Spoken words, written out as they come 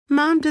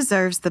Mom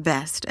deserves the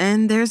best,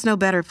 and there's no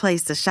better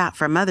place to shop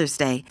for Mother's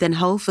Day than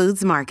Whole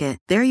Foods Market.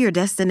 They're your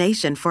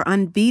destination for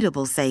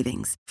unbeatable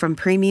savings, from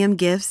premium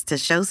gifts to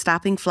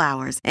show-stopping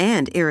flowers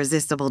and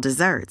irresistible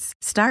desserts.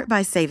 Start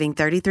by saving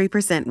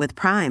 33% with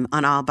Prime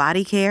on all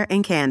body care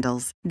and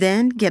candles.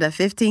 Then get a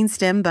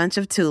 15-stem bunch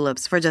of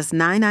tulips for just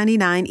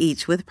 $9.99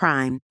 each with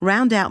Prime.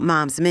 Round out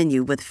Mom's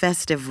menu with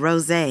festive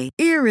rosé,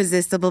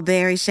 irresistible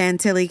berry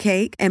chantilly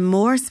cake, and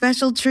more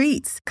special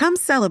treats. Come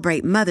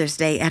celebrate Mother's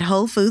Day at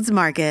Whole Foods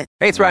Market.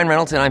 Hey, it's Ryan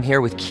Reynolds, and I'm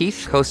here with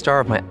Keith, co-star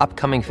of my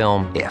upcoming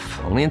film, If,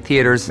 only in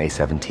theaters May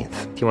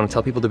 17th. Do you want to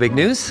tell people the big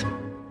news?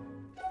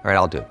 All right,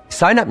 I'll do it.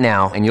 Sign up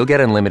now and you'll get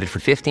unlimited for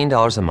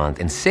 $15 a month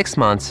and 6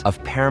 months of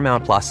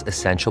Paramount Plus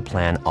Essential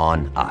Plan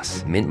on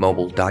us.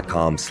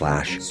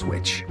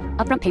 MintMobile.com/switch.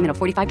 Upfront payment of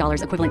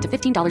 $45 equivalent to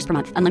 $15 per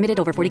month. Unlimited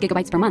over 40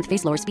 gigabytes per month.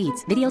 Face lower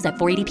speeds. Videos at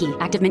 480p.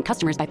 Active Mint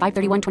customers by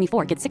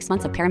 531.24 get 6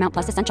 months of Paramount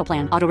Plus Essential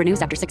Plan. Auto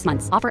renews after 6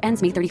 months. Offer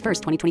ends May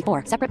 31st,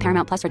 2024. Separate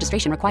Paramount Plus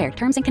registration required.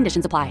 Terms and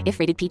conditions apply if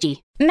rated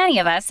PG. Many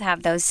of us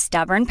have those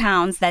stubborn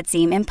pounds that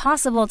seem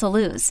impossible to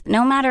lose,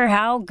 no matter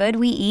how good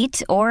we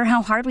eat or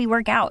how hard we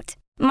work out.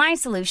 My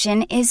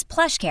solution is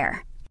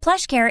PlushCare.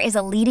 PlushCare is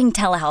a leading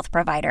telehealth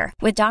provider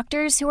with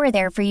doctors who are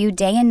there for you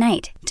day and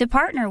night to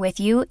partner with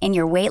you in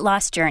your weight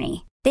loss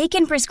journey. They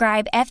can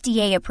prescribe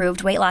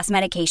FDA-approved weight loss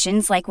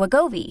medications like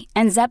Wegovy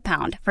and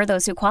Zepbound for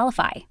those who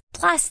qualify.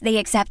 Plus, they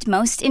accept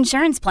most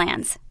insurance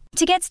plans.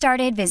 To get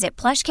started, visit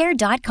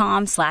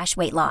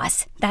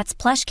plushcare.com/weightloss. That's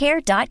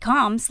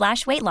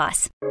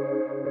plushcare.com/weightloss.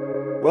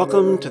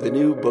 Welcome to the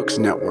New Books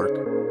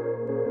Network.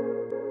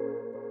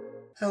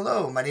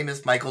 Hello, my name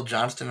is Michael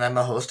Johnston. I'm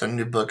a host on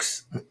New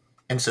Books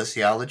in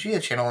Sociology,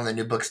 a channel on the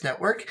New Books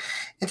Network.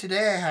 And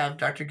today I have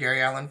Dr.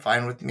 Gary Alan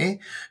Fine with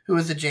me, who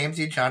is the James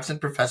E. Johnson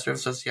Professor of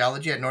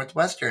Sociology at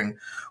Northwestern.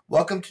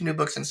 Welcome to New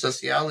Books in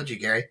Sociology,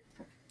 Gary.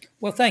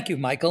 Well, thank you,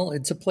 Michael.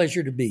 It's a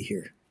pleasure to be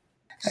here.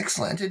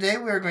 Excellent. Today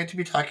we are going to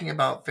be talking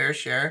about Fair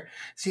Share,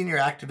 Senior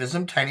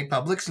Activism, Tiny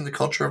Publics, and the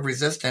Culture of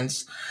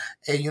Resistance,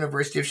 a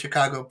University of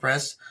Chicago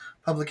Press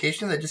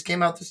publication that just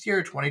came out this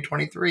year,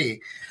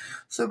 2023.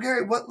 So,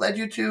 Gary, what led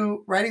you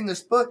to writing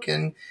this book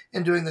and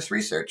doing this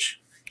research?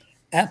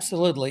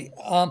 Absolutely.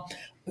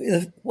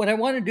 What I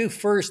want to do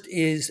first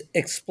is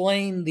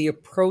explain the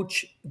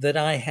approach that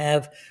I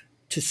have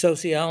to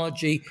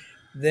sociology,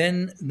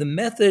 then the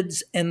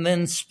methods, and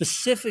then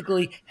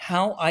specifically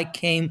how I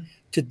came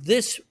to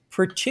this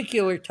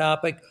particular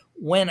topic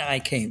when I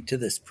came to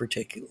this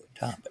particular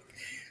topic.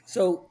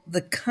 So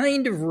the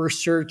kind of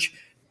research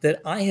that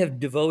I have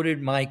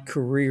devoted my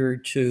career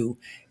to,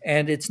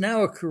 and it's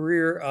now a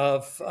career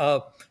of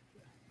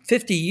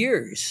 50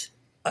 years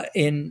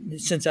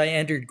since I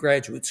entered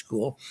graduate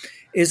school,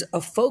 is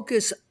a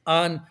focus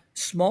on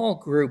small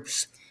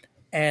groups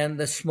and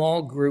the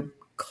small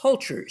group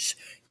cultures.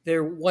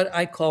 They're what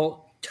I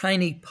call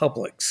tiny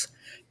publics.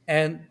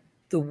 And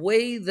the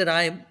way that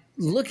I'm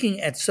looking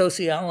at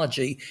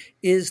sociology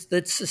is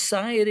that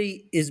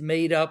society is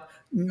made up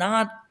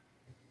not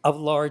of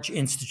large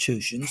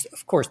institutions.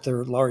 Of course, there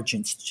are large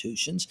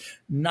institutions,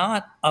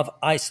 not of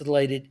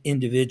isolated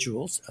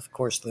individuals. Of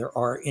course, there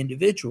are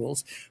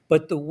individuals,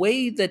 but the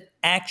way that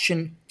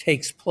action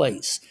takes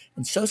place.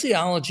 And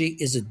sociology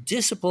is a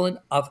discipline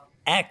of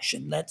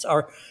action. That's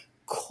our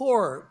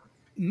core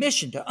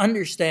mission, to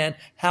understand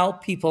how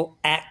people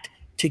act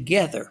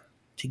together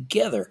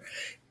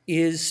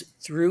is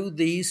through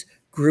these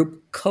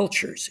group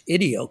cultures,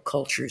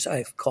 idiocultures,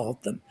 I've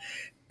called them.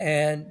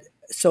 And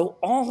so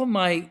all of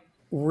my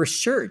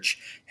research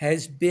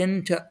has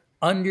been to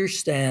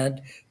understand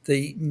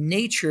the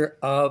nature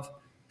of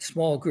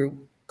small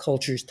group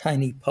cultures,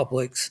 tiny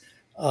publics,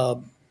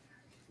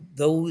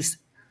 those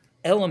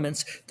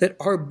elements that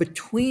are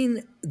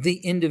between the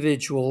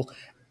individual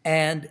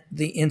and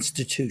the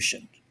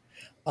institution.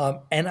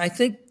 And I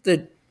think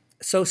that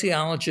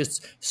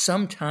sociologists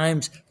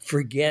sometimes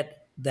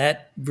forget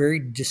that very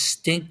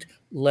distinct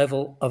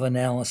level of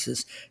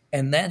analysis.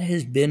 And that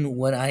has been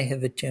what I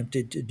have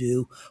attempted to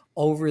do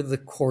over the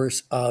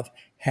course of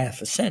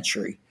half a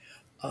century.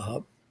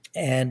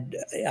 And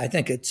I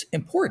think it's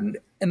important.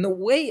 And the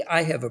way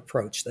I have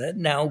approached that,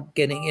 now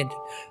getting into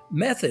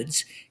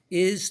methods,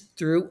 is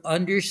through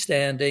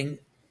understanding,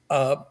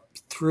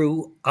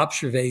 through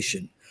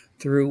observation,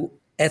 through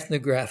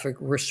ethnographic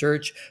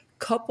research,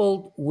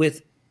 coupled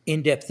with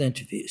in-depth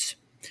interviews.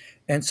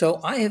 And so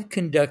I have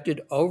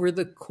conducted over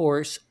the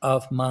course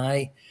of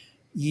my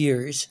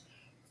years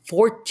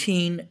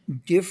 14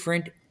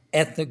 different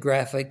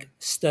ethnographic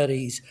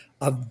studies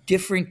of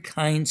different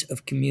kinds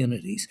of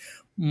communities,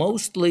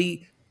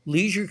 mostly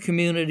leisure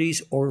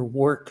communities or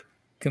work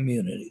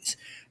communities.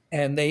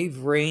 And they've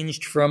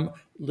ranged from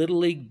Little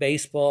League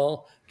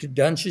Baseball to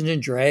Dungeons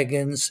and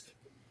Dragons,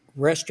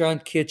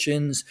 restaurant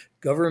kitchens,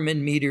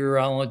 government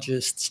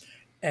meteorologists,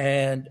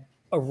 and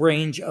a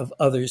range of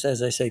others,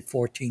 as I say,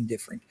 14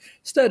 different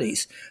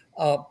studies.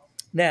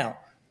 Now,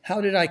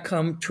 how did I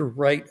come to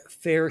write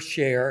Fair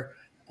Share,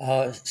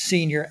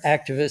 Senior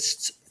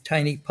Activists,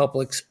 Tiny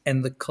Publics,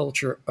 and the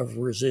Culture of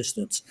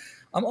Resistance?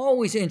 I'm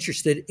always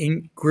interested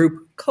in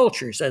group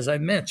cultures, as I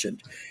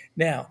mentioned.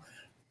 Now,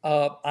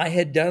 I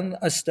had done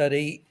a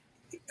study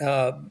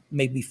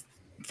maybe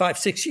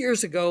 5-6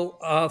 years ago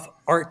of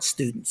art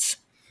students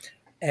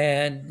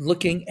and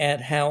looking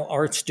at how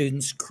art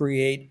students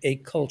create a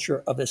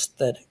culture of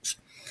aesthetics.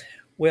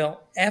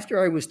 Well,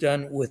 after I was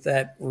done with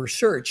that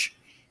research,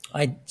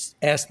 I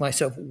asked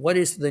myself, what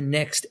is the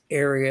next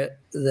area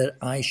that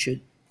I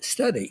should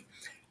study?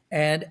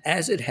 And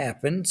as it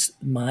happens,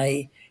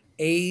 my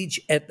age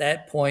at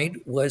that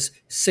point was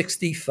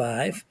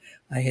 65.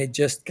 I had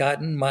just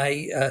gotten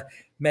my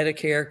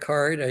Medicare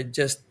card. I'd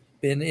just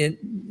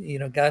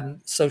been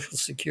gotten Social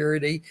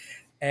Security.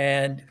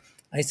 And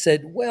I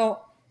said,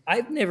 well,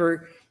 I've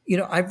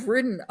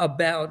written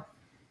about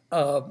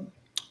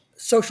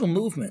social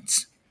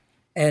movements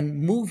and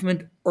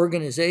movement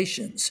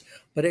organizations,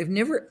 but I've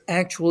never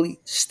actually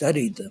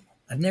studied them.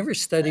 I've never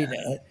studied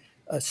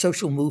a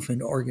social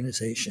movement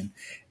organization.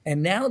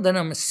 And now that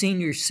I'm a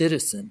senior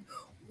citizen,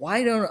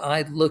 why don't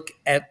I look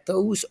at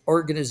those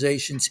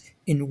organizations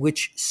in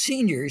which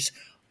seniors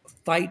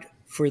fight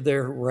for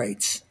their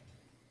rights?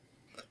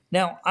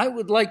 Now, I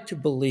would like to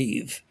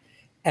believe,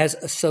 as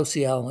a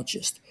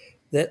sociologist,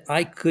 that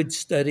I could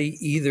study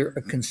either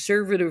a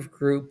conservative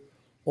group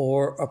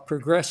or a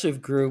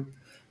progressive group,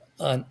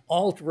 an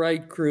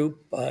alt-right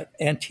group,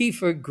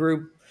 Antifa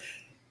group.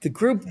 The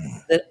group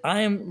that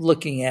I'm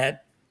looking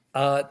at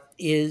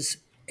is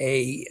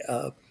a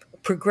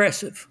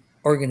progressive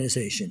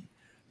organization.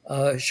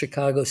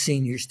 Chicago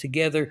Seniors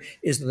Together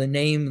is the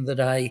name that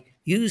I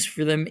use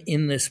for them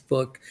in this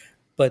book,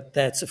 but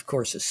that's, of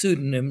course, a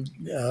pseudonym,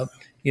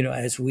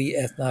 as we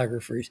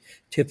ethnographers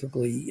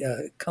typically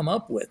come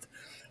up with.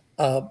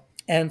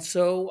 And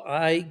so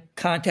I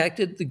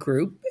contacted the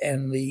group,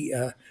 and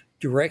the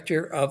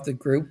director of the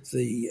group,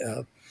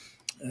 the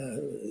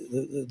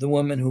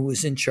woman who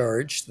was in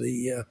charge,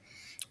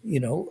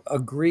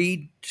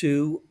 agreed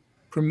to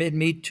permit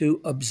me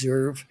to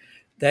observe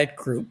that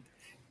group.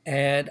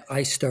 And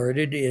I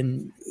started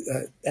in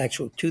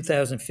actual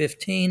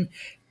 2015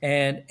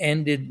 and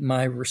ended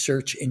my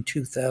research in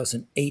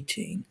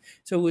 2018.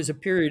 So it was a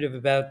period of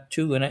about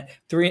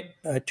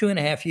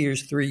 2.5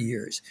 years, 3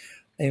 years,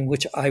 in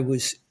which I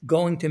was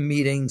going to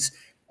meetings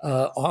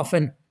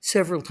often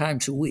several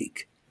times a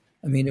week.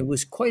 I mean, it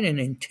was quite an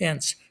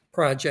intense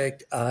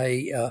project.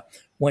 I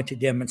went to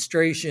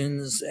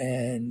demonstrations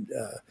and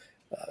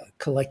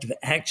collective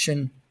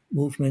action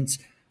movements,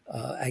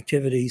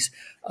 activities.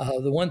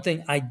 The one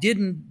thing I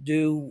didn't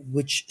do,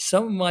 which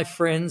some of my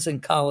friends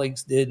and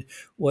colleagues did,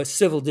 was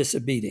civil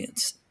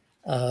disobedience.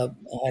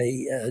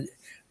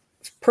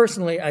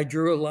 Personally, I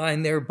drew a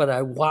line there, but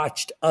I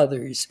watched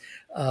others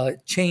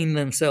chain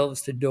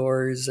themselves to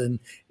doors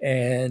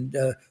and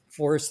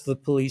force the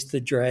police to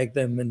drag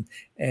them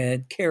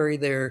and carry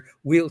their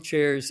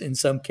wheelchairs in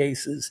some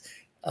cases.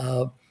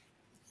 But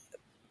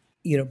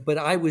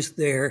I was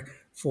there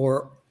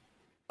for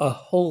a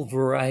whole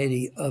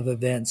variety of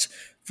events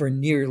for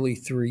nearly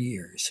 3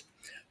 years.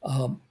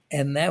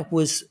 And that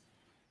was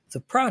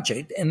the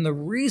project. And the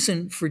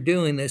reason for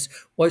doing this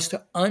was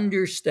to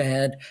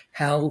understand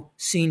how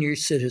senior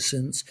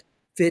citizens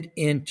fit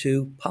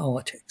into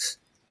politics,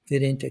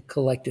 fit into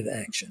collective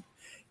action.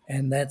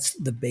 And that's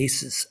the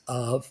basis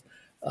of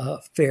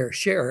Fair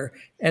Share.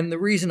 And the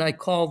reason I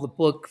call the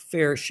book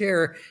Fair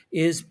Share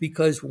is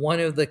because one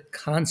of the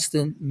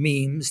constant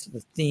memes,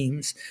 the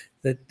themes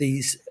that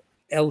these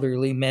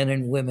elderly men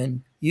and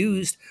women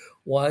used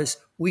was,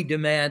 we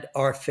demand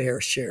our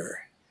fair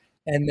share.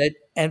 And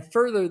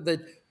further, that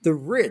the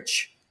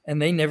rich,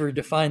 and they never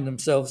defined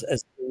themselves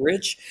as the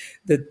rich,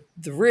 that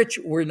the rich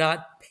were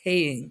not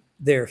paying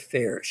their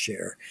fair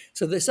share.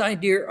 So this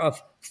idea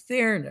of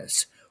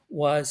fairness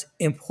was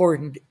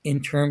important in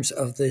terms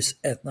of this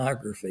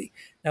ethnography.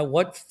 Now,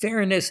 what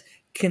fairness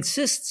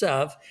consists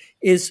of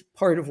is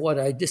part of what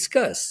I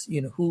discuss.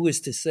 Who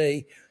is to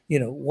say,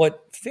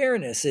 what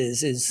fairness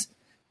is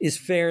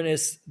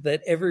fairness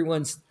that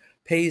everyone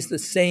pays the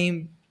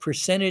same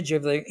percentage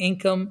of their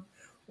income?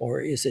 Or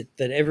is it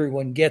that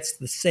everyone gets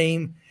the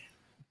same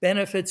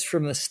benefits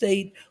from the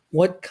state?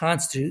 What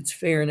constitutes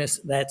fairness?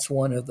 That's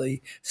one of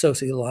the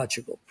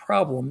sociological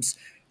problems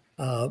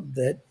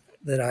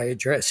that I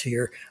address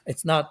here.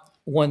 It's not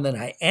one that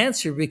I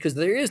answer because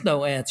there is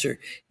no answer.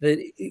 That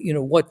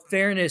what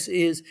fairness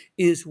is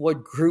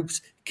what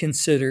groups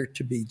consider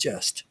to be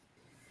just.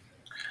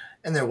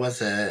 And there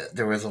was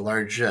a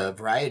large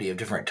variety of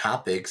different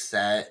topics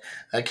that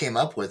came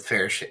up with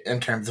fair in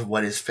terms of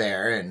what is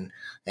fair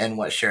and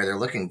what share they're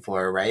looking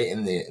for, right?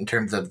 In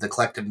terms of the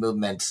collective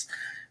movements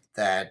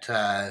that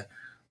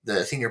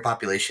the senior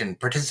population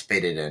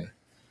participated in.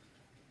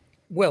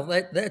 Well,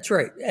 that's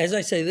right. As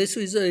I say, this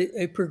is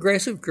a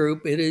progressive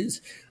group. It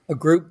is a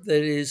group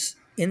that is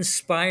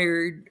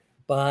inspired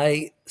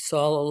by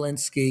Saul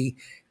Alinsky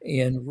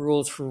in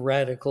Rules for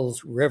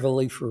Radicals,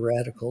 Reveille for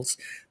Radicals.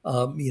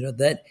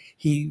 That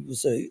he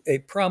was a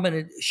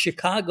prominent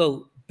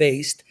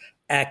Chicago-based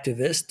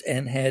activist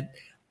and had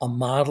a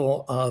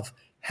model of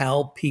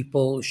how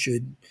people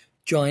should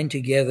join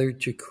together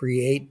to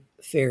create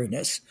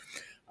fairness.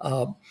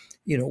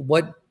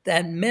 What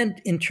that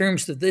meant in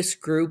terms of this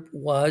group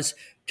was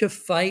to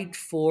fight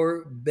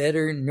for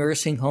better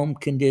nursing home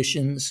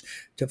conditions,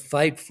 to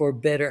fight for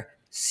better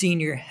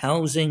senior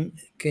housing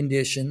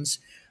conditions,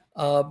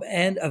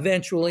 and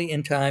eventually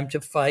in time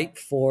to fight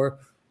for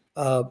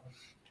a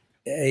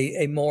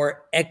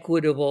more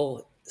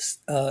equitable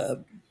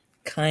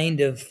kind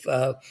of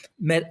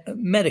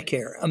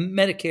Medicare, a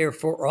Medicare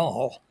for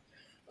all.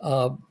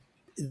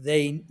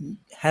 They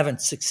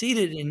haven't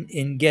succeeded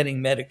in getting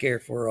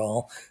Medicare for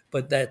all,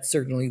 but that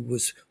certainly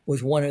was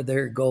one of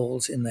their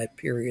goals in that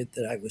period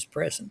that I was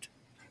present.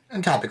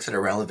 And topics that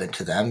are relevant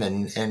to them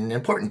and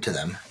important to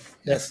them.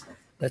 Yes.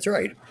 That's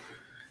right.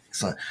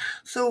 Excellent.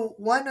 So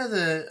one of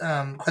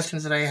the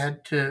questions that I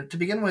had to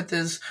begin with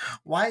is,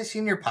 why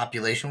senior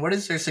population? What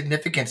is their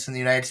significance in the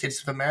United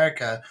States of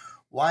America?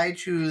 Why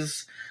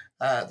choose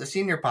the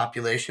senior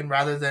population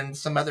rather than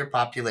some other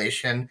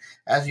population,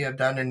 as you have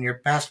done in your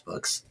past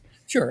books?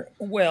 Sure.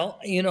 Well,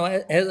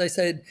 as I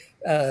said,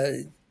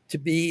 to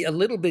be a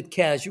little bit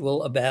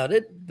casual about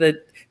it,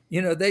 that,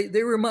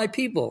 they were my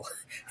people.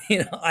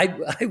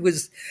 I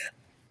was,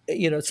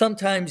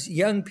 sometimes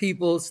young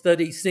people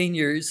study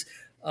seniors,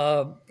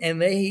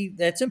 and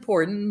that's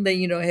important.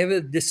 They, have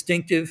a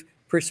distinctive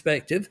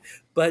perspective.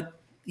 But,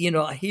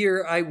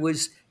 here I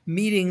was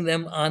meeting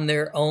them on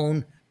their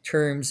own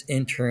terms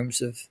in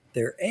terms of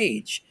their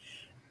age.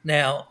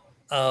 Now,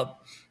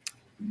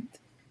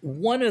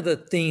 one of the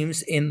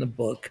themes in the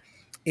book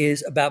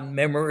is about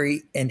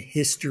memory and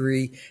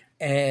history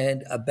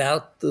and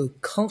about the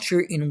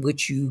culture in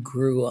which you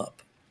grew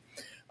up.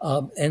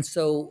 And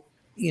so,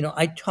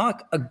 I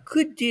talk a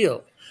good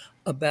deal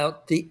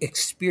about the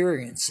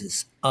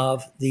experiences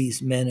of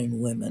these men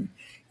and women,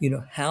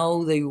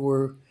 how they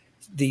were,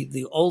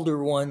 the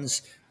older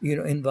ones,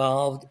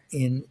 involved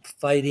in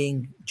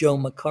fighting Joe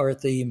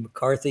McCarthy and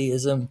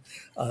McCarthyism,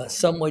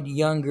 somewhat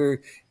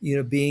younger,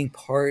 being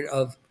part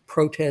of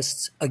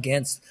protests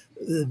against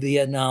the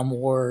Vietnam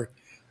War,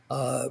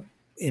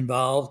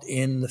 involved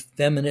in the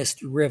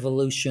feminist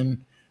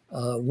revolution,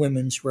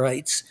 women's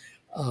rights.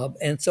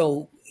 And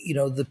so,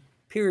 the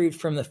period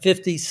from the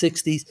 50s,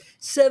 60s,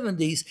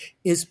 70s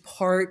is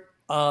part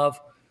of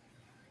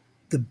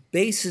the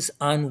basis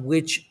on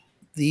which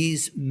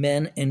these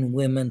men and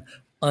women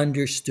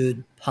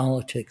understood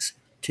politics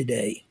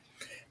today.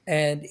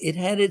 And it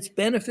had its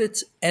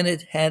benefits and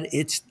it had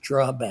its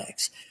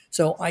drawbacks.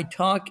 So I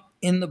talk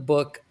in the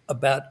book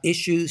about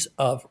issues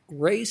of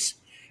race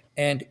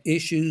and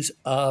issues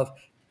of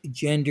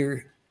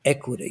gender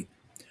equity.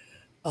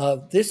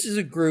 This is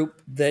a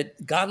group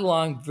that got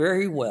along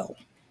very well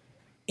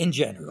in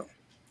general.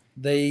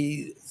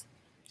 They,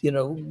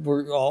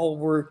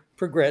 were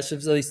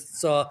progressives. They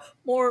saw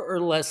more or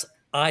less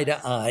eye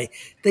to eye.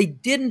 They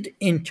didn't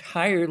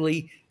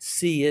entirely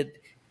see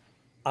it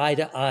eye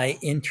to eye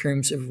in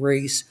terms of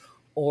race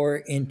or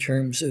in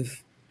terms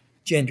of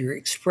gender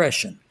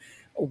expression.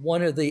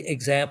 One of the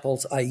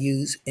examples I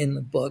use in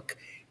the book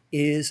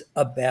is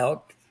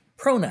about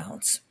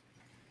pronouns.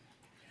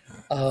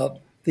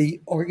 The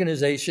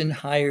organization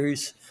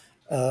hires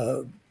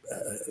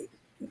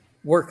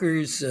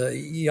workers,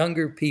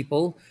 younger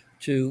people,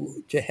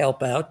 to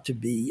help out, to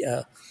be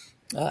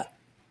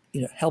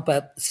help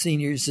out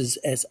seniors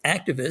as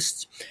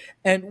activists.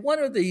 And one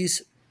of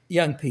these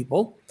young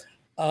people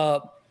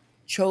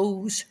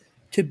chose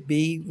to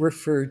be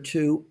referred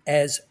to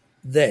as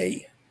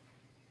they.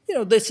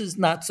 This is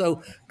not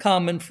so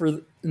uncommon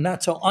for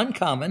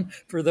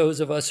those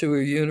of us who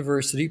are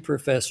university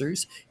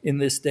professors in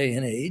this day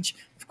and age.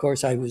 Of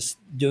course, I was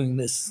doing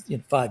this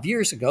 5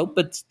 years ago,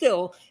 but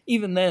still,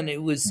 even then,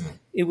 it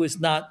was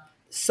not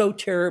so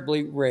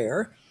terribly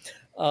rare.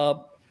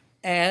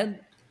 And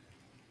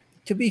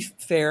to be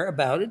fair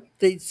about it,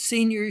 the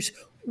seniors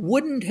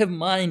wouldn't have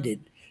minded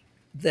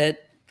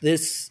that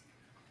this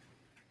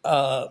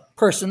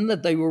person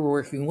that they were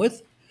working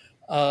with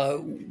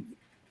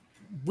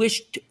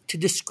wished to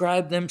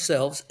describe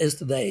themselves as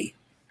they.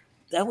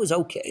 That was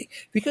okay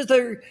because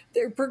they're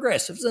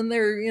progressives and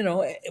they're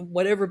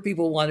whatever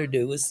people want to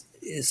do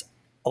is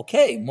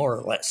okay, more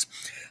or less.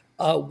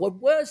 What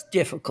was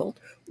difficult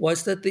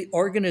was that the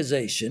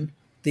organization,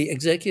 the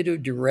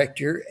executive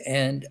director,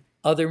 and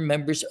other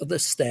members of the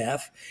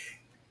staff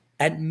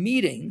at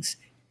meetings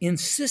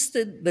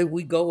insisted that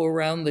we go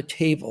around the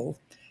table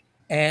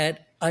and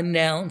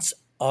announce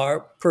our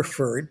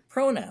preferred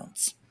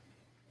pronouns.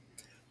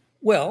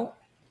 Well,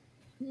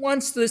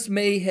 once this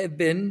may have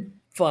been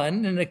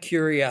fun and a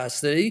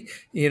curiosity,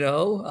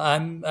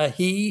 I'm a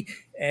he,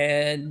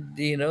 and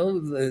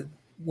the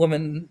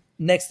woman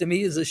next to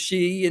me is a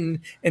she,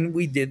 and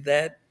we did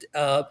that,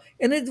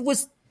 and it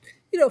was,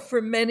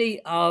 for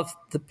many of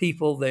the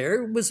people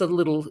there, it was a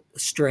little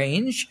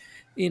strange.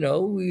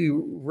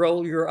 You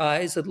roll your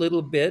eyes a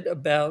little bit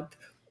about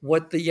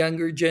what the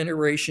younger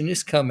generation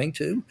is coming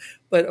to,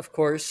 but of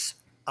course,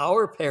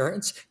 our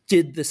parents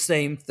did the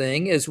same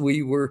thing as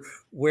we were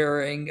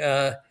wearing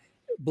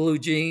blue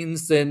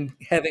jeans and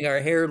having our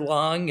hair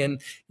long,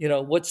 and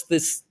what's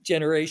this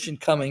generation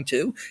coming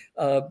to?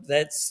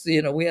 That's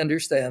we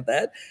understand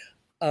that,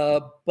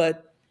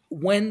 but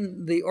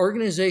when the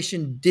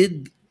organization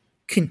did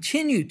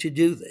continue to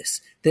do this,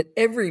 that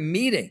every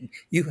meeting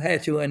you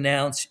had to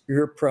announce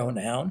your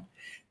pronoun,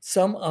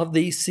 some of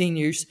these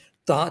seniors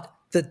thought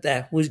that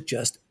that was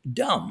just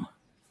dumb.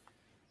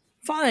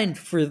 Fine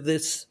for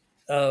this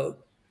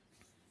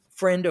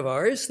friend of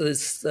ours,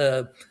 this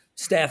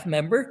staff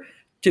member,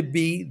 to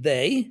be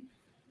they.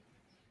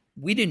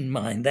 We didn't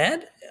mind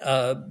that.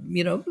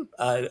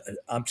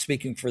 I'm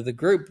speaking for the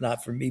group,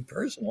 not for me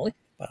personally,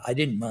 but I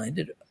didn't mind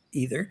it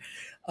either.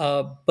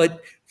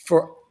 But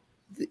for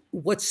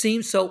what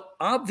seems so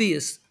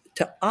obvious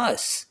to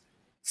us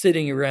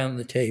sitting around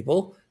the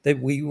table, that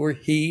we were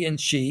he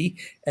and she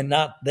and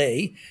not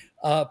they,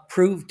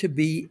 proved to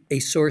be a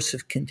source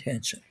of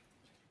contention.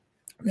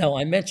 Now,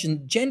 I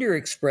mentioned gender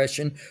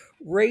expression,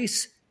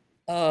 race,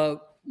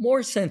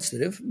 more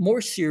sensitive, more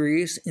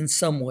serious in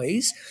some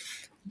ways.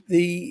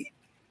 A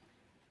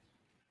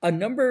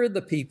number of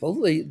the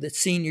people, the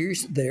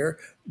seniors there,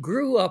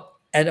 grew up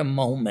at a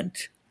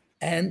moment,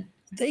 and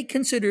they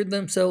considered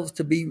themselves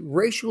to be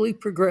racially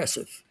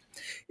progressive,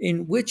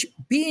 in which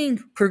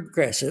being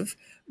progressive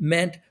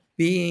meant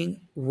being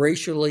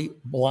racially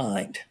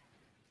blind.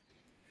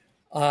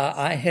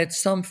 I had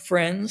some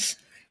friends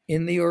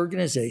in the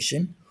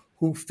organization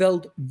who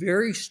felt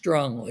very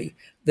strongly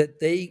that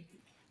they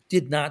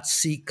did not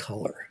see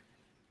color.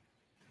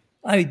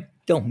 I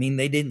don't mean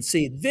they didn't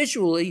see it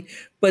visually,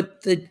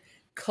 but that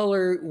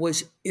color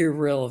was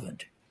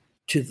irrelevant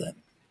to them.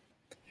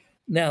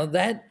 Now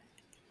that,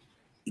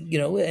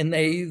 and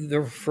they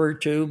refer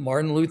to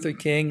Martin Luther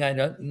King,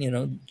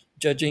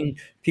 judging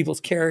people's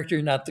character,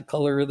 not the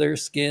color of their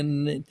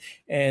skin.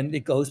 And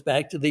it goes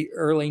back to the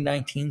early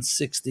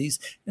 1960s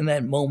and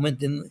that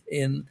moment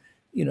in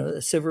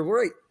the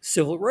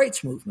civil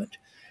rights movement.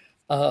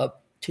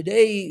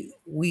 Today,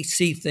 we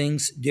see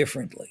things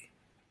differently.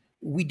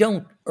 We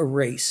don't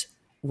erase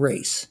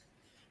race.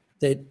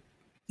 That,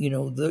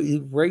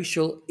 the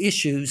racial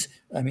issues,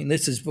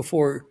 this is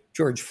before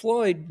George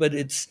Floyd, but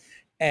it's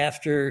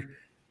after,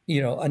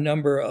 a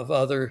number of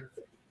other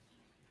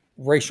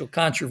racial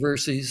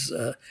controversies,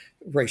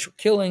 racial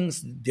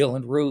killings,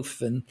 Dylann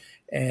Roof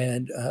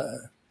and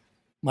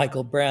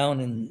Michael Brown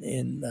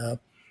in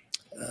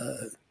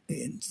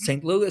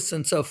St. Louis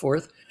and so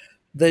forth,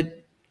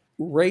 that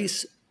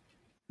race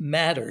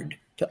mattered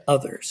to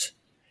others.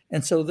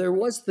 And so there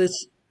was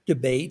this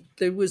debate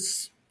that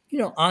was,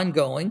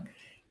 ongoing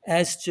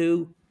as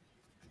to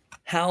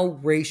how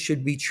race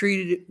should be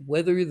treated,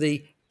 whether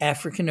the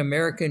African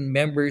American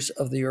members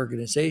of the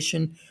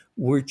organization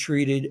were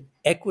treated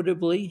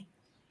equitably,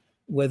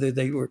 whether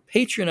they were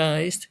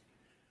patronized,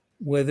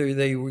 whether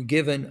they were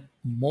given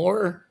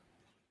more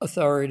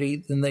authority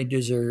than they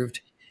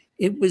deserved.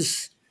 It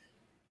was,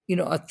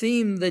 a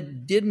theme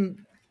that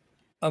didn't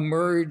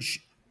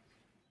emerge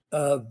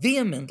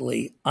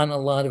vehemently on a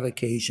lot of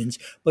occasions,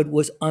 but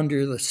was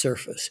under the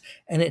surface.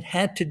 And it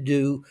had to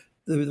do,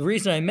 the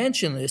reason I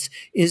mention this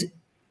is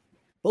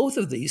both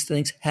of these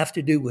things have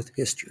to do with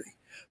history.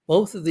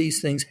 Both of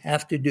these things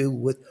have to do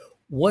with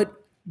what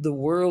the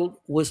world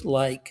was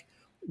like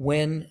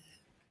when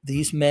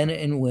these men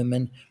and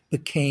women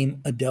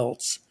became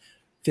adults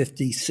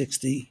 50,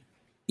 60,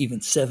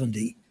 even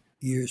 70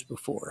 years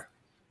before.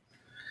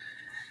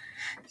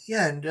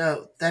 Yeah, and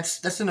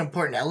that's an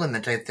important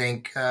element, I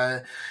think.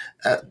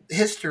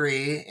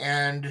 History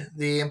and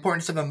the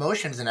importance of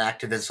emotions in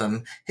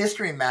activism.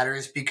 History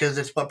matters because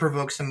it's what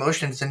provokes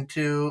emotions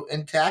into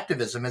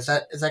activism. Is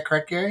that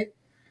correct, Gary?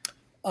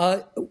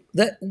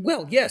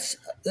 Yes,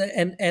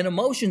 and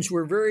emotions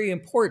were very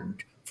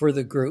important for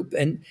the group,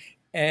 and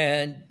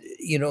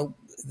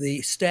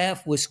the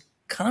staff was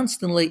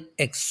constantly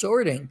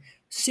exhorting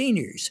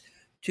seniors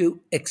to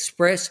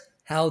express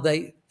how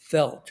they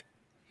felt,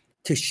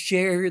 to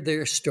share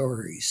their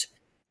stories,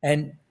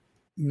 and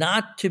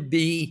not to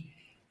be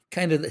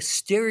kind of the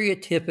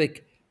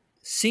stereotypic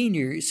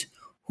seniors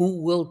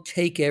who will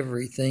take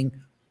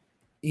everything.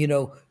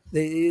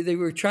 They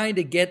were trying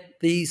to get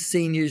these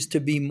seniors to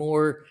be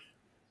more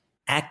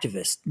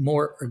activist,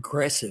 more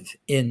aggressive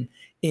in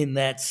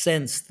that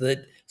sense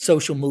that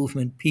social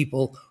movement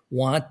people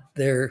want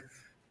their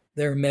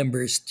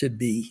members to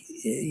be,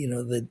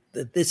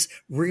 that this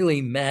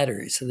really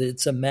matters, that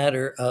it's a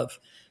matter of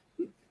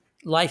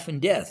life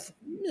and death.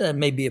 That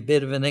may be a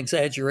bit of an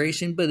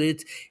exaggeration, but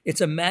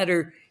it's a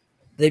matter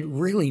that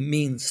really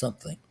means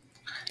something.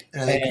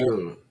 And I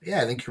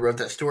think you wrote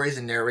that stories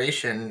and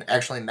narration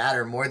actually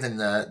matter more than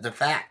the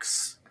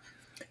facts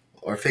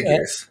or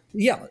figures.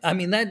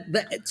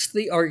 That's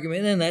the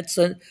argument, and that's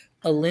a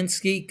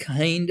Alinsky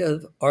kind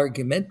of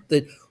argument,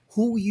 that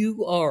who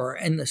you are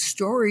and the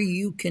story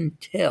you can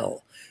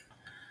tell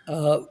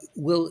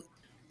will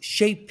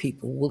shape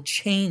people, will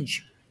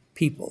change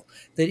people.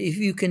 That if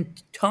you can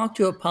talk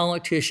to a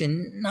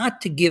politician,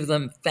 not to give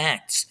them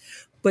facts,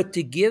 but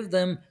to give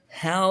them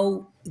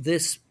how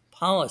this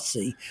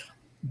policy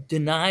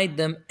denied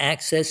them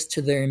access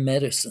to their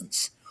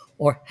medicines,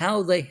 or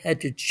how they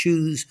had to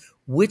choose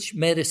which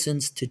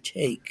medicines to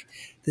take,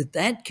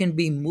 that can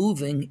be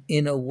moving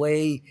in a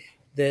way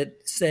that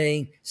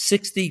saying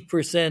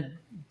 60%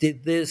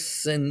 did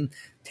this and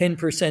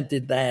 10%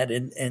 did that,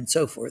 and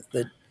so forth,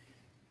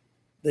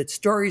 that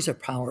stories are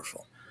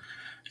powerful.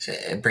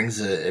 It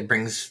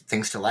brings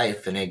things to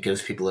life, and it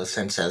gives people a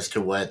sense as to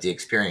what the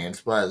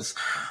experience was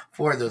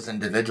for those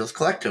individuals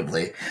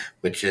collectively,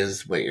 which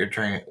is what you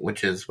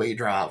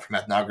draw out from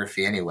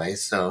ethnography anyway.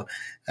 So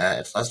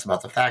it's less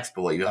about the facts,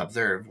 but what you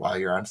observe while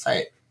you're on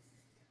site.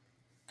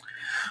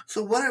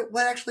 So what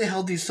actually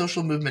held these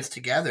social movements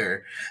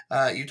together?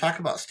 You talk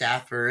about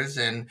staffers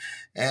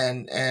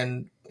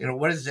and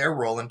what is their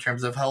role in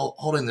terms of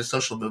holding the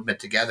social movement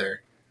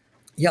together?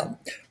 Yeah,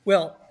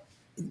 well,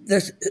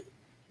 this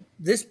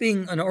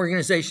being an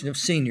organization of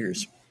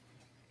seniors,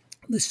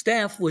 the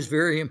staff was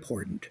very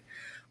important.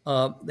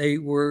 They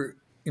were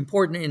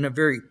important in a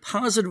very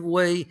positive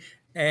way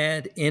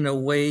and in a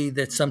way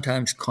that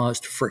sometimes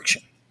caused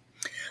friction.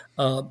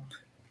 The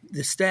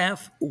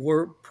staff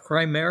were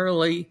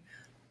primarily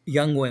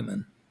young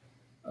women.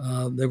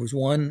 There was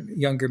one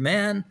younger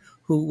man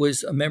who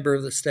was a member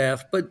of the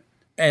staff,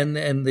 and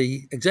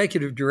the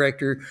executive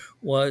director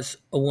was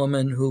a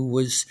woman who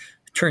was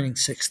turning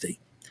 60.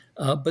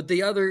 But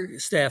the other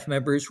staff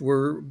members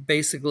were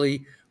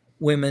basically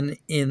women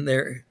in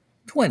their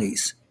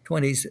 20s,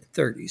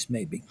 30s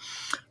maybe.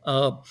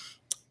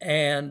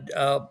 And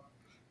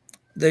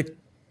the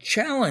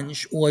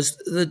challenge was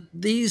that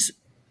these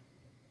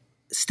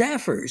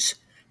staffers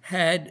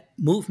had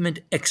movement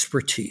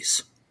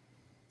expertise,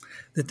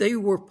 that they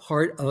were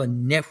part of a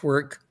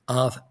network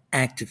of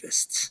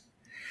activists.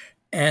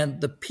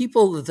 And the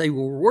people that they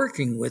were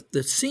working with,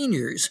 the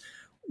seniors,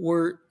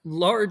 were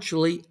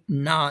largely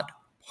not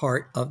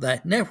part of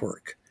that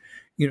network.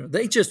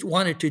 They just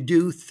wanted to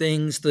do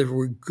things that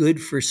were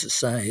good for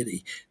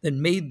society, that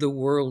made the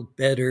world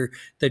better,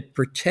 that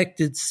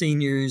protected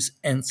seniors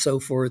and so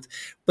forth.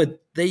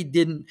 But they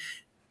didn't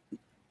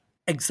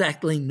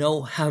exactly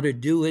know how to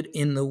do it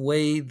in the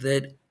way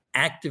that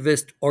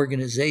activist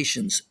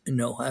organizations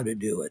know how to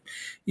do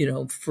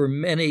it. For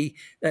many,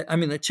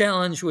 the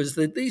challenge was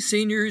that these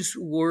seniors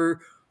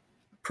were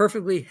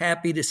perfectly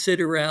happy to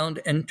sit around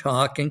and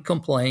talk and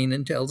complain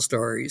and tell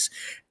stories.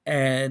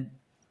 And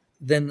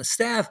then the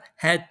staff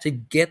had to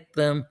get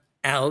them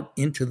out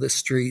into the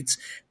streets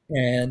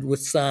and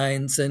with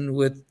signs and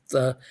with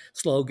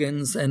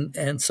slogans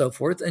and so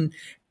forth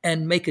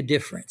and make a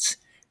difference.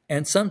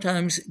 And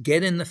sometimes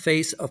get in the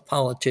face of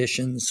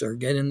politicians or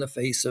get in the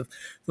face of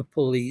the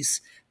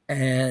police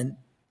and,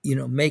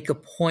 make a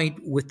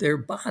point with their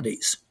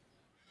bodies.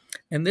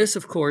 And this,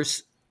 of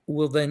course,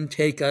 will then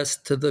take us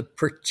to the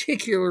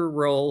particular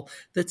role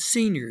that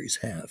seniors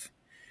have.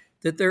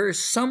 That there are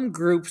some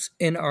groups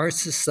in our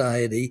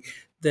society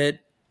that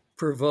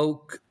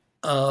provoke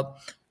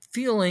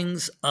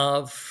feelings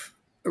of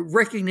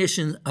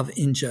recognition of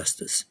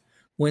injustice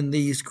when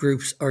these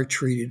groups are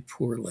treated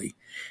poorly.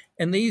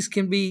 And these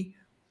can be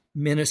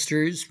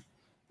ministers,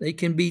 they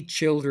can be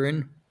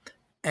children,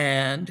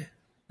 and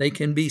they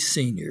can be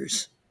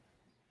seniors.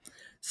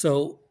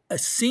 So a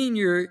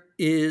senior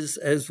is,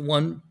 as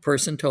one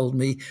person told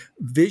me,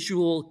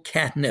 visual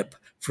catnip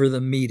for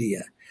the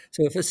media.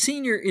 So if a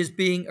senior is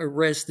being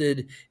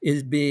arrested,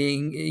 is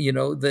being,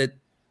 that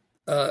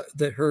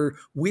her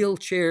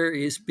wheelchair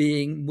is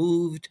being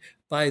moved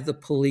by the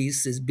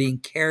police, is being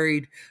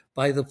carried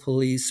by the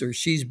police, or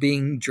she's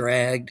being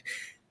dragged,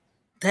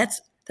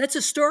 that's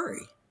a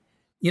story.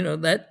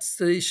 That's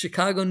the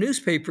Chicago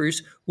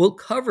newspapers will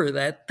cover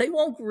that. They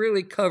won't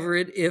really cover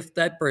it if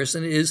that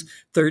person is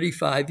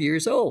 35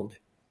 years old.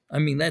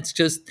 That's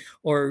just,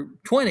 or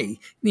 20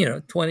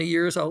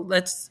 years old.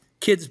 That's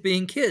kids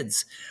being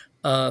kids.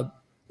 A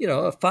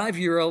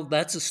 5-year-old,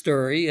 that's a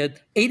story. An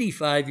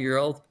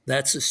 85-year-old,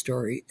 that's a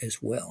story as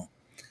well.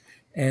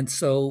 And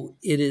so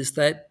it is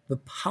that the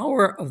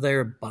power of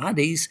their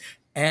bodies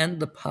and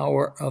the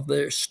power of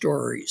their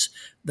stories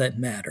that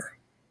matter.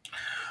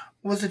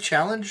 Was a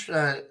challenge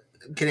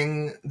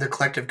getting a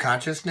collective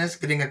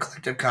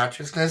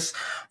consciousness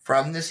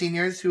from the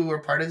seniors who were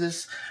part of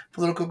this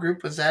political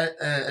group? Was that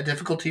a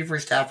difficulty for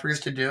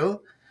staffers to do?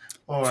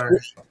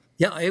 Or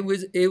yeah, it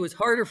was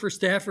harder for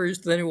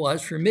staffers than it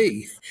was for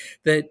me.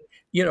 That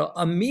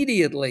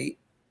immediately,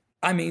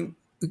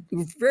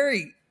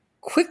 very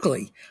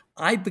quickly,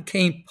 I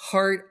became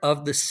part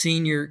of the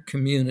senior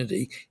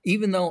community,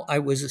 even though I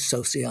was a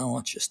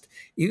sociologist,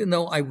 even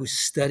though I was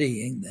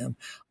studying them,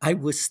 I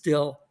was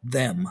still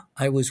them.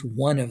 I was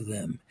one of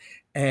them.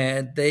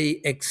 And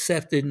they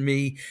accepted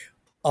me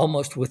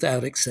almost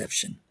without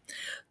exception.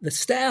 The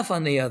staff,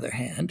 on the other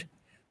hand,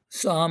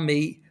 saw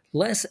me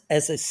less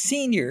as a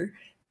senior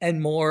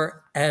and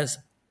more as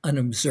an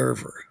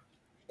observer,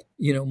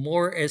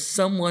 more as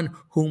someone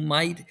who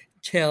might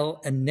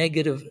tell a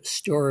negative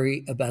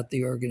story about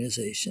the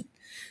organization,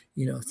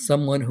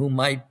 someone who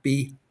might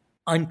be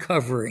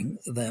uncovering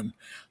them.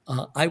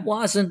 I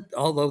wasn't,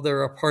 although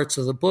there are parts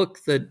of the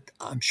book that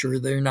I'm sure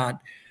they're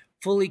not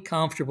fully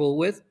comfortable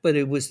with, but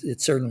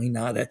it's certainly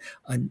not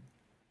an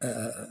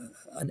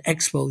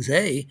expose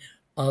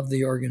of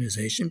the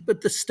organization.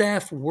 But the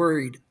staff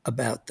worried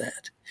about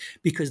that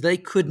because they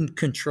couldn't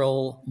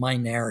control my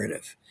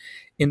narrative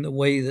in the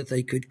way that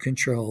they could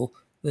control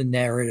the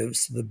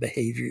narratives, the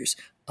behaviors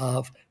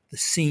of the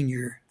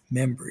senior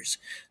members.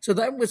 So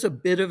that was a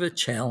bit of a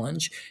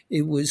challenge.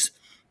 It was,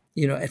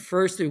 at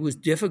first it was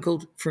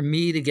difficult for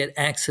me to get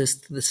access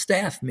to the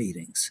staff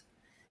meetings.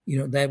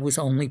 That was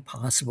only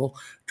possible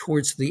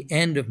towards the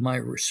end of my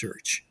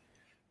research,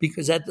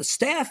 because at the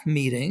staff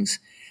meetings,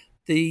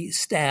 the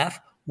staff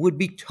would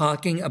be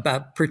talking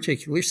about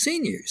particular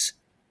seniors,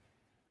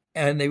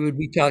 and they would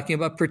be talking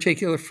about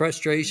particular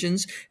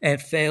frustrations and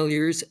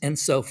failures and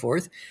so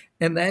forth.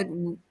 And that,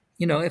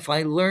 if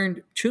I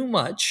learned too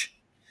much,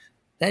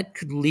 that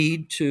could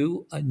lead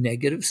to a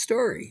negative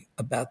story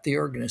about the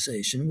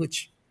organization,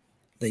 which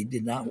they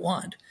did not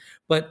want.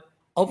 But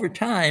over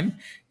time,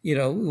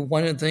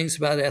 one of the things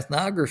about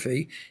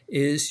ethnography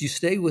is you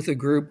stay with a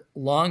group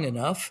long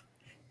enough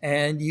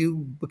and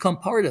you become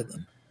part of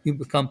them. You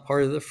become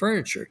part of the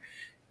furniture.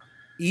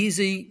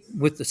 Easy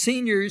with the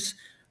seniors,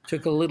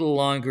 took a little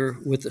longer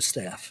with the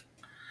staff.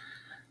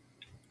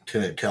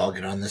 To all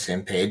get on the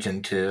same page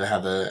and to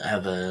have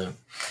a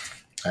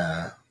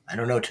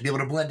to be able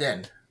to blend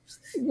in.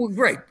 Well,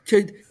 right.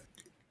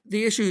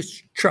 The issue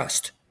is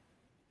trust.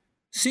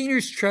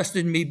 Seniors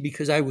trusted me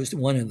because I was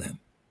one of them.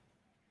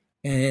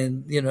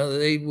 And,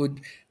 they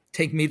would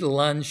take me to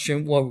lunch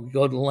and we'd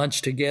go to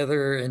lunch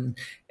together and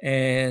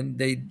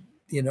they'd,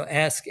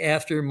 ask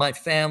after my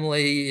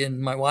family and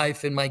my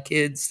wife and my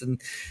kids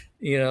and,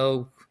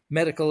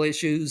 medical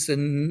issues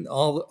and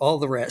all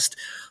the rest.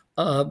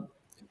 For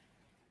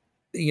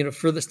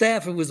the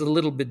staff, it was a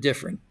little bit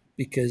different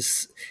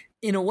because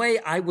in a way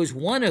I was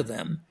one of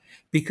them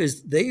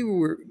because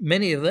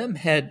many of them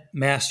had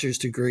master's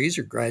degrees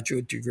or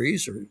graduate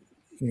degrees or,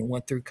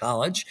 went through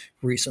college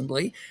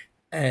recently.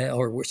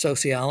 Or were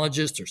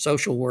sociologists or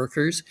social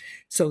workers.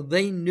 So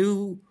they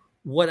knew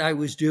what I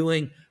was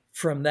doing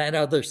from that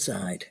other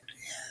side.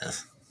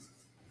 Yes.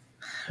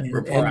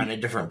 Report on a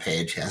different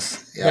page,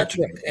 yes. Yeah, that's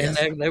right. Yes.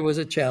 And there was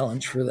a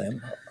challenge for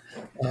them.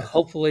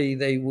 Hopefully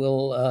they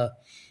will,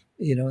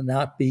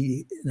 not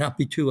be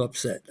too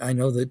upset. I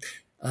know that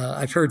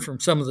I've heard from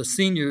some of the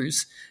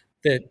seniors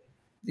that,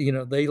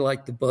 they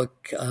like the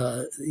book.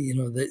 I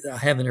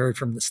haven't heard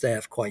from the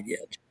staff quite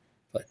yet,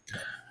 but...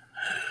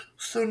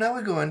 So now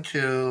we go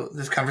into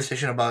this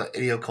conversation about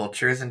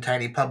idiocultures and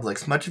tiny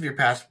publics. Much of your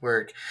past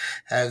work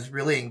has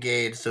really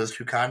engaged those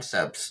two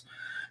concepts.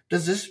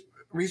 Does this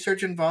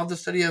research involve the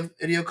study of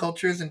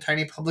idiocultures and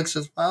tiny publics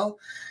as well?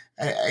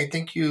 I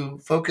think you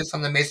focus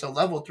on the meso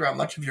level throughout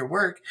much of your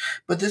work,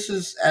 but this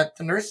is at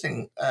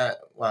the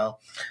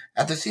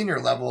at the senior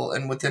level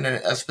and within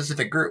a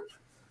specific group.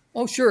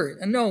 Oh, sure.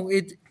 No,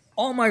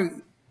 all my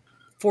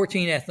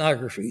 14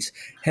 ethnographies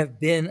have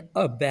been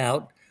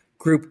about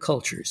group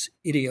cultures,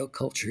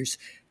 idiocultures,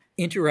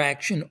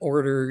 interaction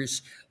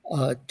orders,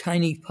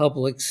 tiny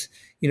publics.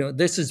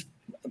 This is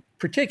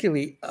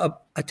particularly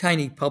a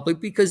tiny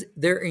public because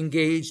they're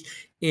engaged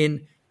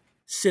in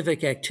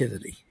civic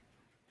activity.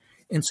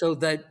 And so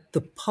that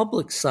the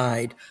public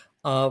side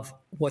of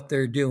what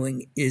they're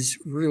doing is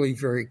really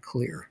very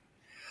clear.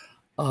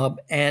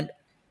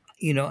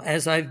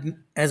 As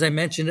I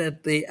mentioned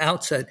at the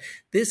outset,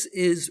 this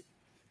is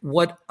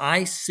what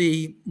I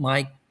see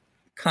my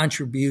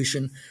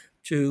contribution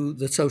to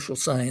the social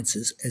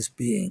sciences as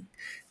being,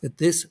 that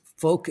this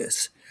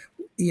focus,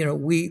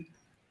 we,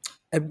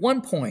 at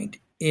one point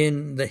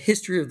in the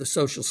history of the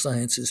social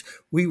sciences,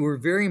 we were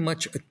very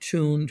much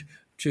attuned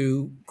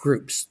to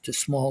groups, to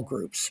small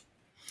groups.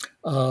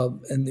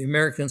 And the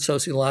American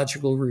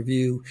Sociological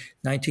Review,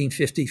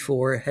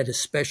 1954, had a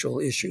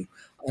special issue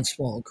on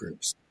small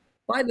groups.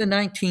 By the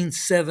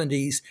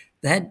 1970s,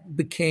 that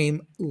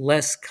became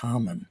less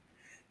common,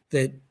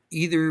 that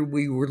either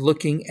we were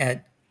looking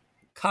at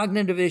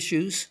cognitive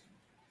issues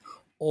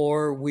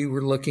or we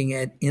were looking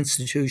at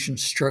institution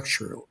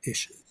structural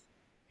issues.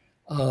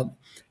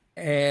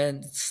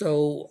 And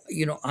so,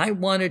 I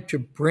wanted to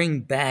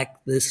bring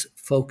back this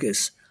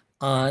focus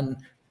on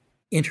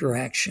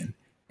interaction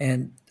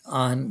and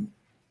on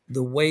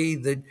the way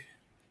that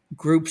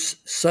groups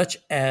such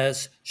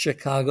as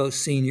Chicago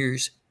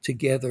Seniors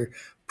Together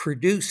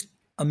produced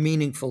a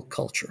meaningful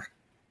culture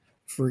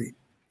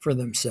for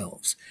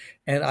themselves.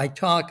 And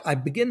I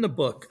begin the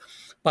book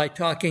by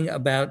talking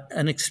about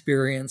an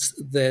experience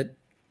that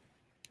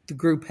the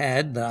group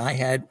had, that I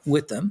had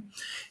with them,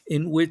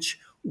 in which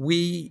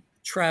we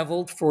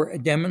traveled for a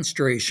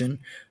demonstration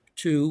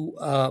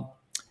to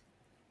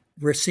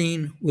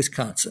Racine,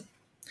 Wisconsin.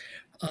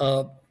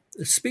 The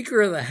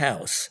Speaker of the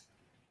House,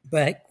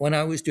 back when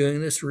I was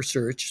doing this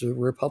research, the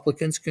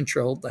Republicans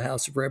controlled the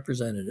House of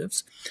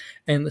Representatives,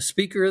 and the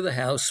Speaker of the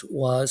House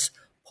was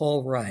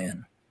Paul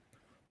Ryan.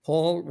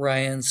 Paul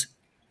Ryan's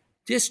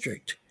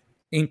district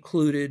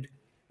included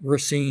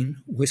Racine,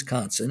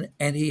 Wisconsin,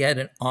 and he had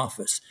an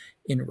office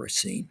in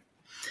Racine.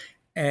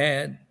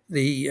 And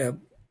the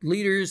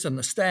leaders and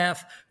the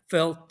staff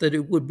felt that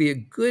it would be a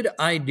good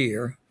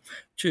idea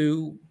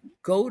to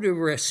go to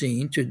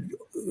Racine, to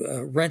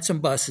rent some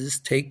buses,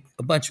 take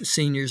a bunch of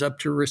seniors up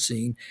to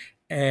Racine,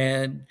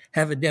 and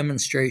have a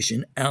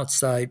demonstration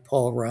outside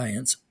Paul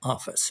Ryan's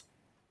office.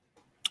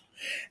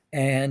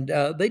 And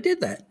they did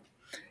that.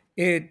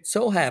 It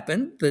so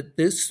happened that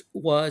this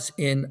was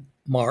in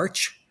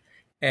March,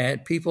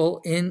 and people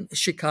in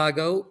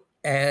Chicago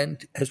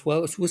and as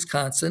well as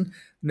Wisconsin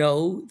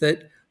know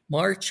that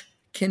March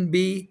can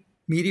be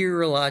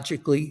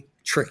meteorologically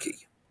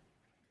tricky.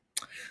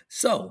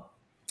 So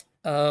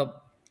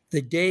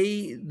the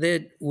day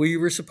that we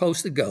were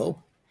supposed to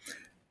go,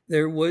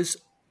 there was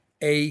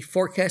a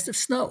forecast of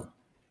snow.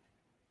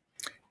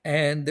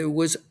 And there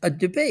was a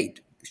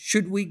debate.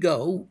 Should we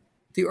go?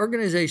 The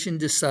organization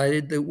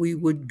decided that we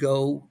would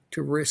go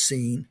to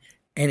Racine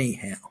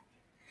anyhow.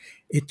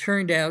 It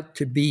turned out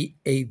to be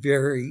a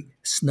very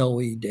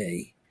snowy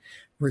day.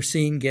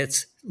 Racine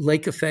gets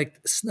lake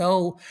effect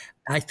snow.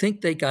 I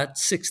think they got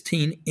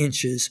 16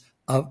 inches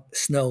of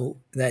snow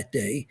that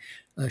day.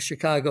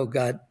 Chicago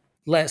got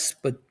less,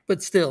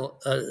 but still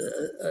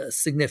a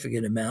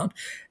significant amount.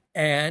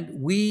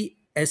 And we,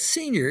 as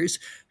seniors,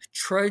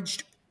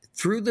 trudged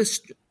through the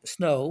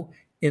snow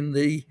in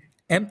the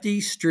empty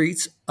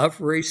streets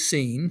of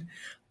Racine,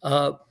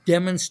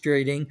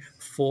 demonstrating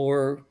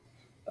for,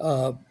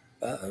 to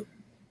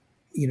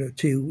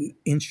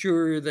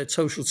ensure that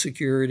Social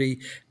Security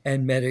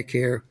and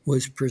Medicare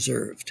was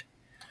preserved.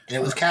 And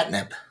it was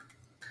catnip,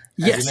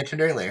 as yes, you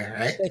mentioned earlier,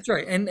 right? That's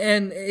right. And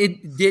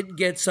it did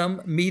get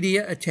some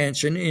media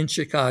attention in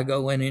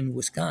Chicago and in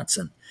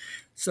Wisconsin.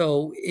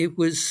 So it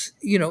was,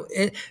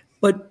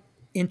 but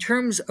in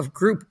terms of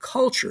group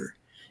culture,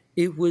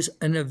 it was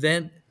an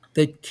event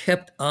that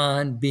kept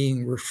on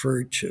being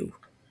referred to.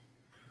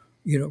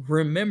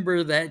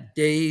 Remember that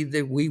day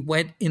that we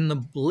went in the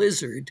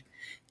blizzard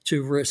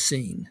to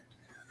Racine.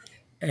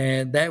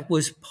 And that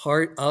was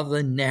part of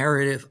the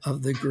narrative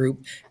of the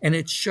group. And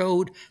it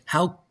showed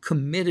how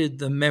committed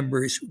the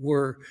members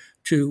were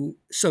to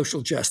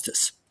social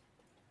justice.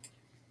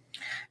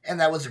 And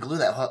that was the glue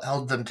that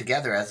held them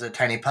together as a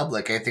tiny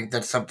public. I think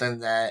that's something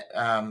that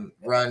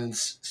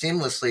runs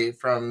seamlessly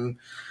from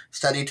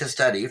study to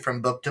study,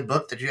 from book to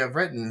book that you have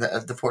written,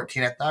 the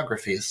 14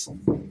 ethnographies.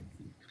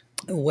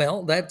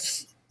 Well,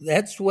 that's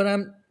what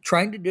I'm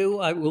trying to do.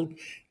 I will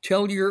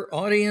tell your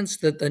audience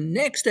that the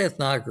next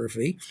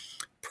ethnography,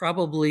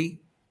 probably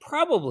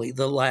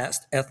the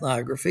last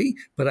ethnography,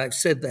 but I've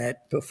said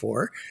that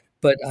before,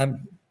 but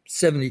I'm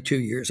 72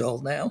 years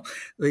old now.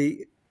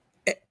 The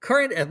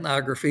current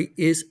ethnography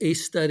is a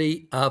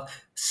study of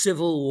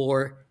Civil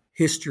War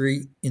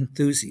history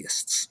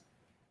enthusiasts.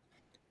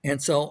 And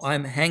so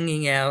I'm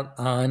hanging out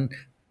on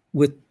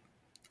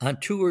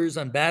tours,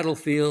 on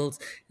battlefields,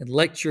 and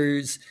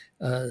lectures,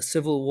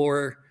 Civil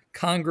War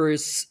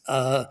Congress,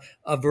 a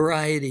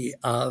variety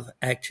of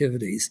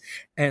activities,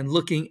 and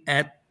looking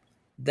at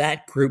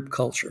that group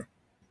culture.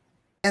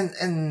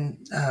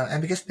 And I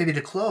guess maybe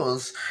to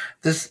close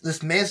this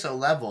meso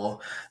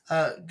level,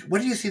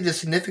 what do you see the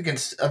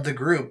significance of the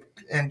group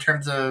in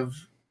terms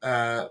of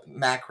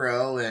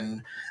macro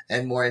and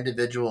more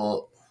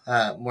individual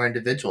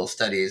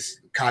studies?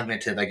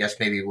 Cognitive, I guess,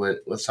 maybe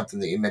was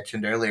something that you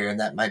mentioned earlier, and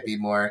that might be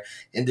more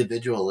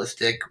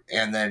individualistic.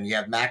 And then you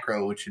have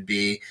macro, which would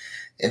be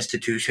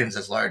institutions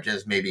as large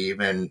as maybe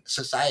even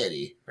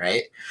society,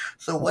 right?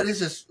 So what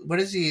is this? What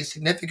is the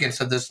significance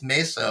of this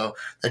meso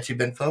that you've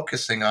been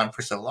focusing on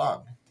for so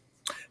long?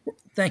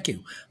 Thank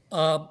you.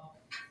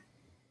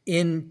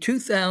 In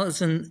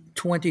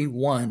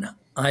 2021,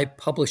 I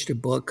published a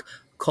book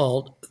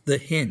called The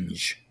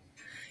Hinge.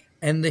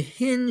 And The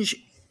Hinge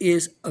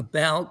is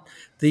about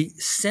the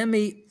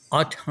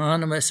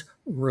semi-autonomous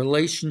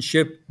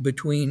relationship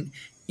between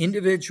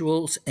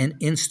individuals and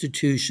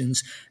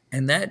institutions.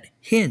 And that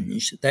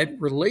hinge, that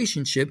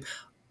relationship,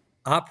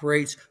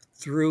 operates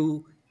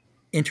through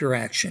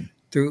interaction,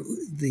 through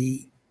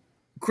the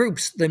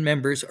groups that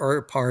members are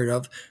a part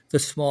of,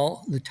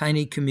 the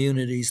tiny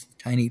communities, the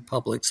tiny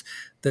publics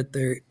that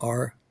they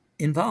are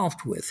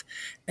involved with.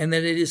 And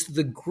that it is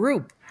the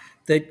group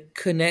that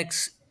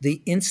connects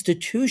the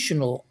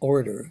institutional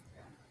order.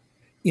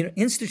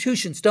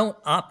 Institutions don't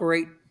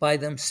operate by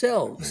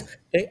themselves.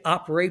 They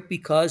operate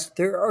because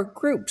there are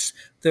groups.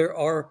 There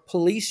are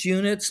police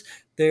units,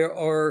 there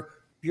are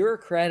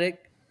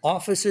bureaucratic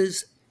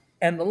offices,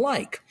 and the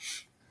like.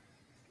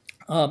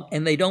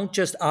 And they don't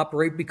just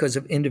operate because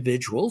of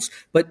individuals,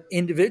 but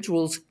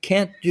individuals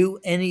can't do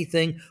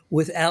anything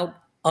without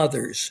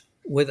others,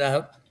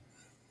 without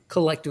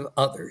collective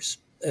others.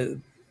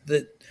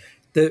 That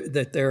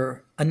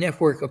they're a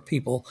network of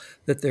people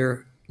that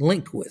they're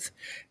linked with.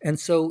 And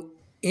so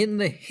in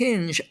The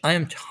Hinge,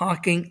 I'm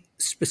talking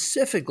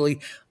specifically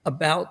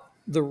about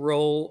the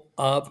role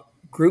of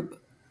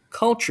group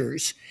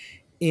cultures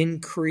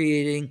in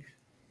creating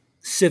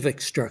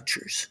civic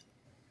structures.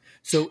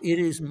 So it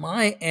is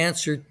my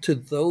answer to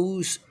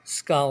those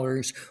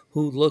scholars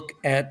who look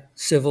at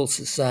civil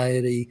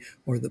society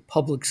or the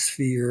public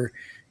sphere.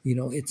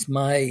 It's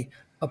my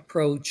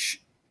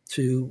approach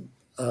to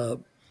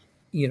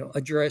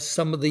address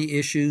some of the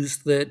issues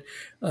that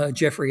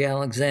Jeffrey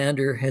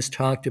Alexander has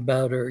talked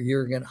about, or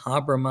Jürgen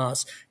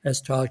Habermas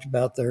has talked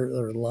about. There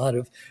are a lot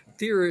of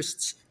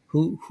theorists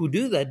who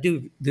do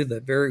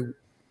that very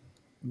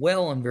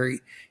well and very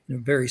in a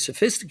very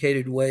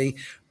sophisticated way,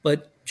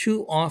 but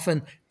too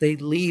often they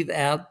leave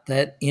out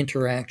that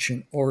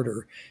interaction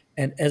order.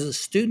 And as a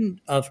student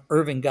of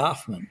Erving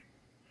Goffman,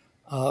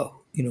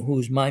 who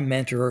was my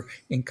mentor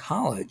in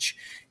college,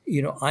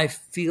 I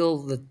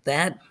feel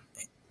that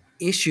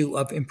issue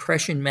of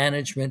impression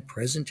management,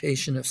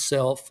 presentation of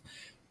self,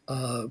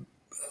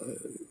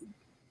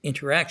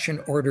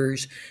 interaction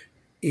orders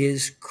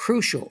is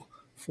crucial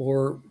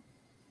for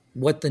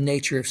what the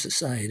nature of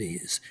society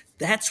is.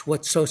 That's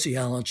what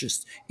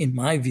sociologists, in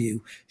my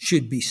view,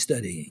 should be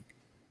studying.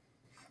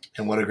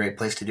 And what a great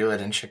place to do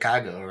it in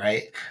Chicago,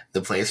 right?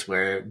 The place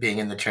where being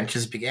in the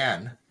trenches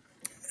began.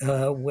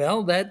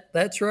 Well,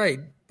 that's right.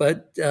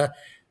 But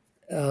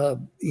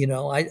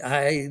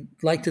I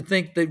like to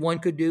think that one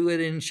could do it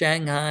in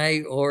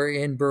Shanghai or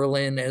in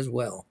Berlin as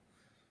well.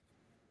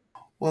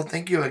 Well,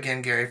 thank you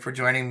again, Gary, for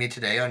joining me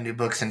today on New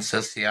Books in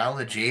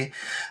Sociology.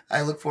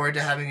 I look forward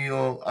to having you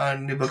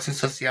on New Books in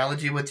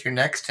Sociology with your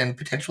next and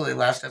potentially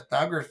last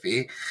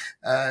ethnography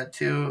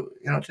to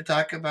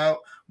talk about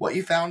what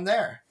you found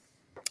there.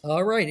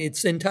 All right.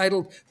 It's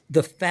entitled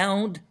The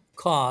Found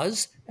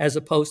Cause, as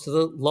opposed to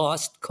the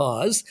Lost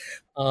Cause.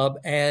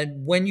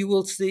 And when you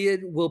will see it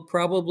will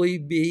probably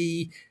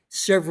be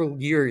several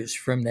years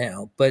from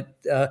now. But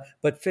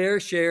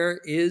Fair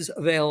Share is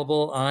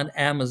available on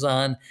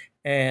Amazon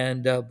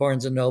and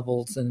Barnes &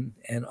 Nobles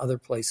and other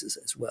places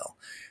as well.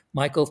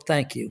 Michael,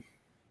 thank you.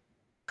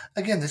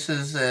 Again, this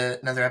is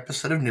another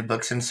episode of New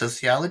Books in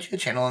Sociology, a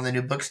channel on the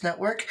New Books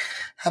Network.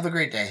 Have a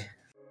great day.